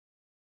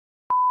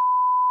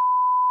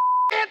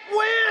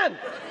win!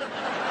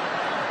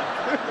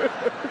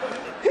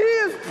 He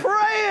is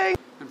praying!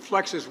 And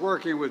Flex is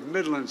working with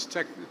Midlands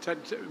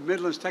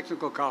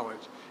Technical College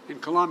in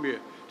Columbia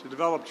to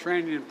develop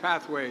training and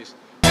pathways.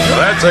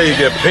 That's how you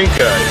get pink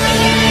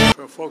eye.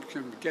 So folks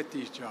can get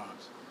these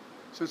jobs.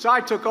 Since I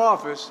took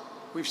office,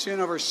 we've seen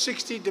over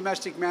 60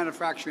 domestic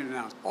manufacturing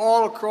announcements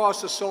all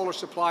across the solar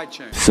supply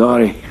chain.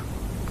 Sorry,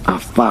 I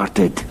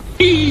farted.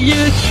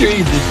 Yeah,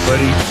 Jesus,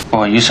 buddy.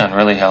 Boy, you sound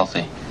really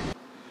healthy.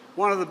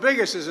 One of the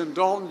biggest is in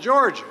Dalton,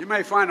 Georgia. You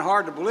may find it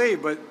hard to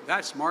believe, but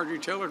that's Marjorie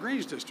Taylor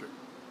Greene's district.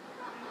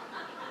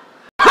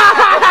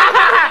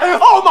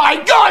 Oh my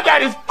God,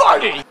 that is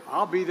funny!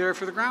 I'll be there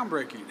for the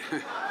groundbreaking.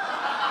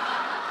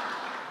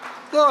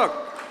 Look,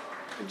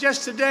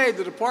 just today,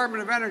 the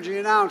Department of Energy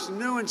announced a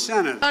new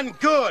incentive.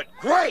 Good,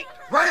 great,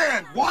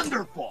 grand,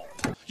 wonderful.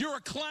 You're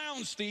a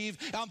clown, Steve.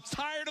 I'm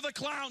tired of the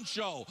clown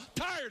show.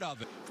 Tired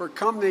of it. For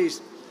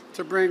companies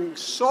to bring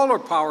solar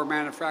power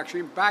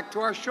manufacturing back to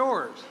our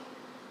shores.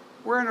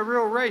 We're in a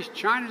real race.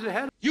 China's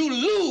ahead. You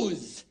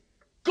lose.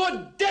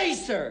 Good day,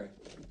 sir.